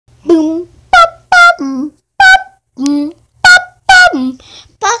Boom, bop, bop, bop, bop, bop,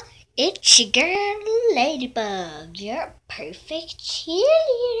 bop. It's your girl, Ladybug, your perfect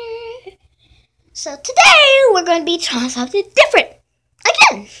cheerleader. So today we're going to be trying something different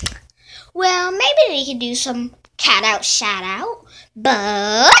again. Well, maybe we can do some cat out, shout out,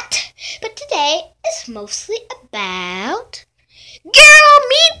 but today is mostly about girl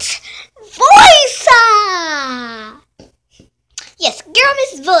meets voice. Yes, girl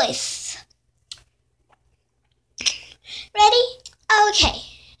meets voice. Ready? Okay.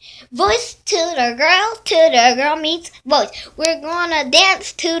 Voice to the girl meets voice. We're gonna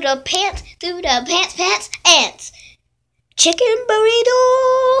dance to the pants, ants. Chicken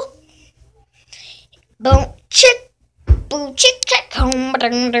burrito. Boom, chick, home,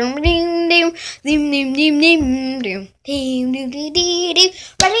 ding, ding, ding, ding, ding, ding, ding, ding, ding, ding, ding.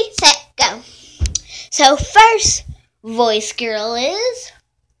 Ready, set, go. So first voice girl is.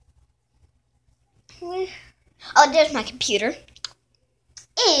 Oh, there's my computer.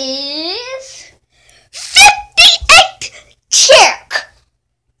 Is 58 chick.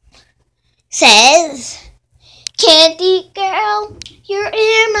 Says, Candy girl, you're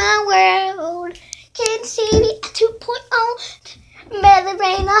in my world. Can see me at 2.0.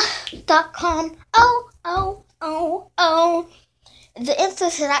 Melorena.com. Oh. The answer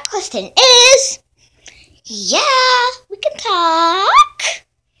to that question is, yeah, we can talk.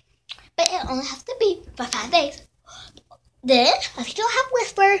 But it only has to be for 5 days. Then, if you don't have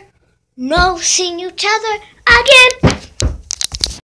whisper, no seeing each other again.